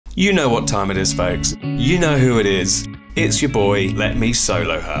You know what time it is, folks. You know who it is. It's your boy, Let Me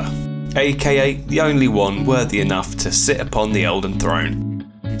Solo Her, aka the only one worthy enough to sit upon the Elden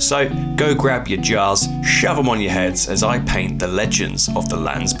Throne. So go grab your jars, shove them on your heads as I paint the legends of the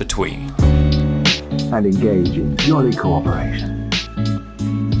lands between. And engage in jolly cooperation.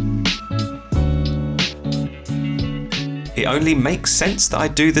 It only makes sense that I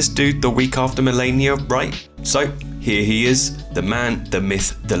do this dude the week after Malenia, right? So here he is, the man, the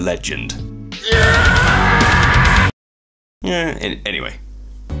myth, the legend. Anyway.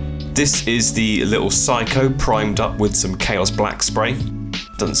 This is the little psycho primed up with some Chaos Black spray.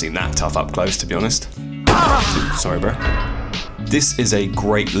 Doesn't seem that tough up close, to be honest. Sorry, bro. This is a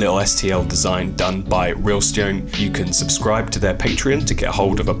great little STL design done by Realstone. You can subscribe to their Patreon to get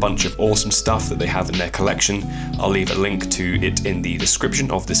hold of a bunch of awesome stuff that they have in their collection. I'll leave a link to it in the description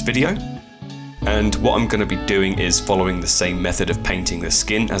of this video. And what I'm going to be doing is following the same method of painting the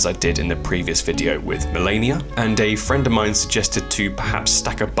skin as I did in the previous video with Malenia. And a friend of mine suggested to perhaps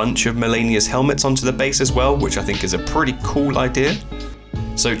stack a bunch of Malenia's helmets onto the base as well, which I think is a pretty cool idea.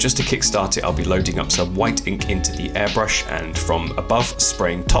 So just to kickstart it, I'll be loading up some white ink into the airbrush and from above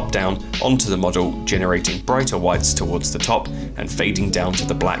spraying top down onto the model, generating brighter whites towards the top and fading down to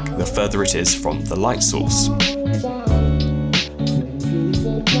the black the further it is from the light source.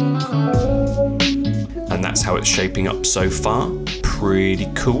 And that's how it's shaping up so far. Pretty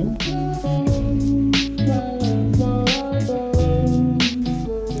cool.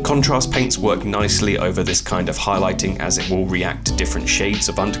 Contrast paints work nicely over this kind of highlighting as it will react to different shades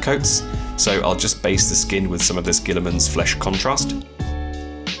of undercoats. So I'll just base the skin with some of this Guilliman's flesh contrast.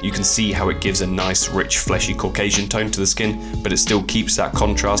 You can see how it gives a nice, rich, fleshy Caucasian tone to the skin, but it still keeps that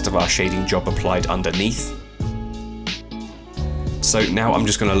contrast of our shading job applied underneath. So now I'm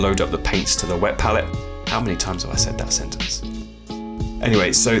just going to load up the paints to the wet palette. How many times have I said that sentence?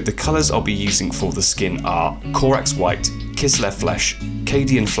 Anyway, so the colours I'll be using for the skin are Corax White, Kislev Flesh,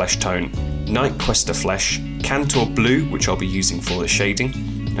 Cadian Flesh Tone, Night Quester Flesh, Cantor Blue, which I'll be using for the shading,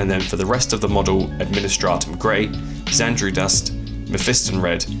 and then for the rest of the model, Administratum Grey, Xandri Dust, Mephiston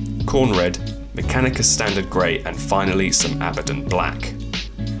Red, Corn Red, Mechanicus Standard Grey, and finally some Abaddon Black.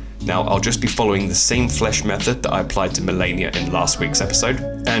 Now I'll just be following the same flesh method that I applied to Malenia in last week's episode,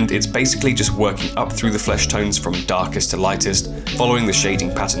 and it's basically just working up through the flesh tones from darkest to lightest, following the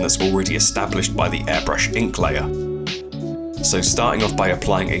shading pattern that's already established by the airbrush ink layer. So starting off by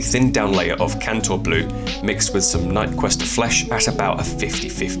applying a thin down layer of Cantor Blue mixed with some Night Quester Flesh at about a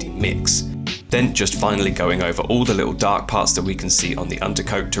 50-50 mix. Then just finally going over all the little dark parts that we can see on the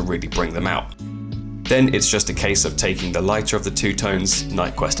undercoat to really bring them out. Then it's just a case of taking the lighter of the two tones,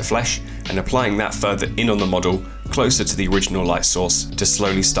 Night Quester Flesh, and applying that further in on the model, closer to the original light source, to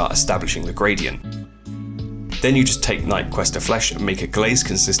slowly start establishing the gradient. Then you just take Night Quester Flesh and make a glaze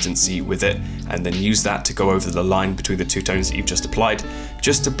consistency with it, and then use that to go over the line between the two tones that you've just applied,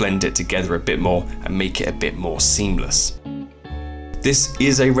 just to blend it together a bit more and make it a bit more seamless. This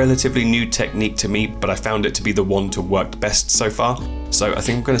is a relatively new technique to me, but I found it to be the one to work best so far, so I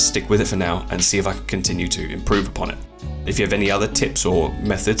think I'm going to stick with it for now and see if I can continue to improve upon it. If you have any other tips or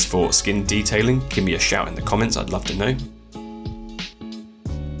methods for skin detailing, give me a shout in the comments, I'd love to know.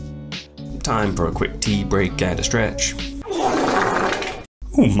 Time for a quick tea break and a stretch.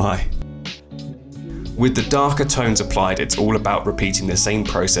 Oh my. With the darker tones applied, it's all about repeating the same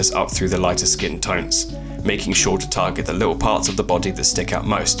process up through the lighter skin tones, making sure to target the little parts of the body that stick out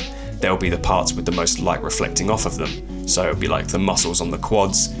most. They'll be the parts with the most light reflecting off of them. So it'll be like the muscles on the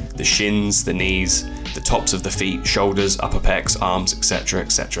quads, the shins, the knees, the tops of the feet, shoulders, upper pecs, arms, etc,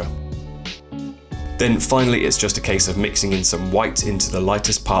 etc. Then finally it's just a case of mixing in some white into the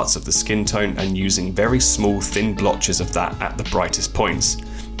lightest parts of the skin tone and using very small thin blotches of that at the brightest points.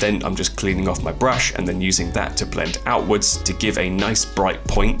 Then I'm just cleaning off my brush and then using that to blend outwards to give a nice bright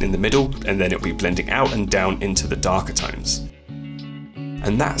point in the middle, and then it'll be blending out and down into the darker tones.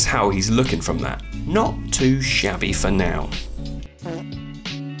 And that's how he's looking from that. Not too shabby for now.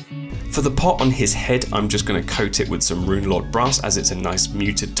 For the pot on his head, I'm just going to coat it with some Rune Lord Brass as it's a nice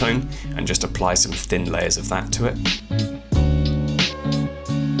muted tone, and just apply some thin layers of that to it.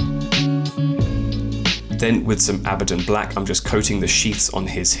 Then with some Abaddon Black, I'm just coating the sheaths on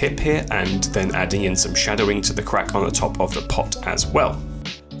his hip here, and then adding in some shadowing to the crack on the top of the pot as well.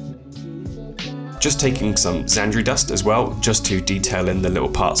 Just taking some Xandri Dust as well, just to detail in the little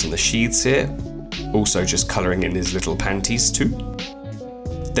parts on the sheaths here. Also just colouring in his little panties too.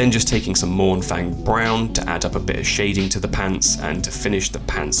 Then just taking some Mournfang Brown to add up a bit of shading to the pants and to finish the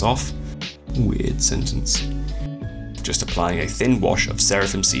pants off. Weird sentence. Just applying a thin wash of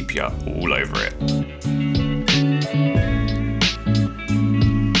Seraphim Sepia all over it.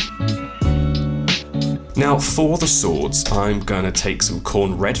 Now for the swords, I'm going to take some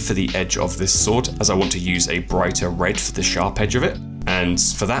corn red for the edge of this sword, as I want to use a brighter red for the sharp edge of it. And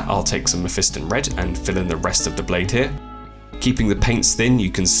for that I'll take some Mephiston red and fill in the rest of the blade here. Keeping the paints thin,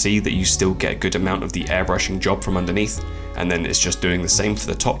 you can see that you still get a good amount of the airbrushing job from underneath, and then it's just doing the same for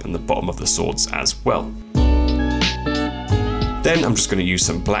the top and the bottom of the swords as well. Then I'm just going to use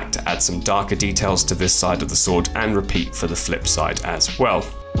some black to add some darker details to this side of the sword and repeat for the flip side as well.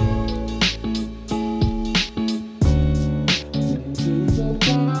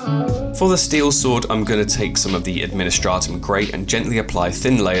 For the steel sword, I'm going to take some of the Administratum Grey and gently apply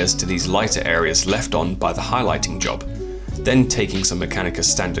thin layers to these lighter areas left on by the highlighting job. Then taking some Mechanicus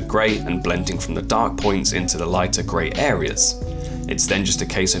Standard Grey and blending from the dark points into the lighter grey areas. It's then just a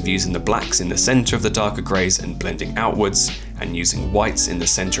case of using the blacks in the centre of the darker greys and blending outwards, and using whites in the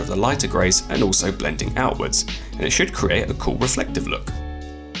centre of the lighter greys and also blending outwards, and it should create a cool reflective look.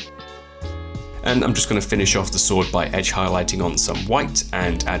 And I'm just going to finish off the sword by edge highlighting on some white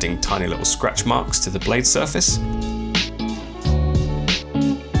and adding tiny little scratch marks to the blade surface.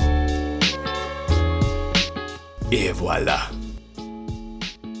 Et voila!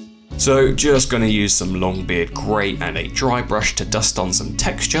 So just going to use some Longbeard Grey and a dry brush to dust on some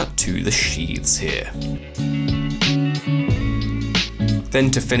texture to the sheaths here.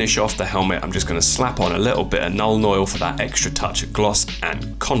 Then to finish off the helmet, I'm just going to slap on a little bit of Nuln Oil for that extra touch of gloss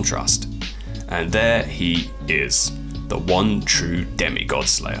and contrast. And there he is, the one true demigod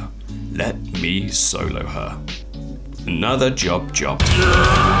slayer. Let me solo her. Another job.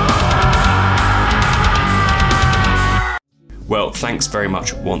 Well, thanks very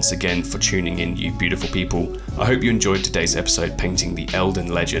much once again for tuning in, you beautiful people. I hope you enjoyed today's episode painting the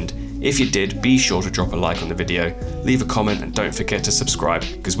Elden Legend. If you did, be sure to drop a like on the video, leave a comment, and don't forget to subscribe,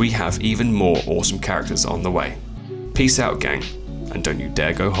 because we have even more awesome characters on the way. Peace out, gang, and don't you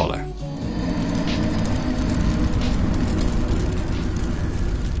dare go hollow.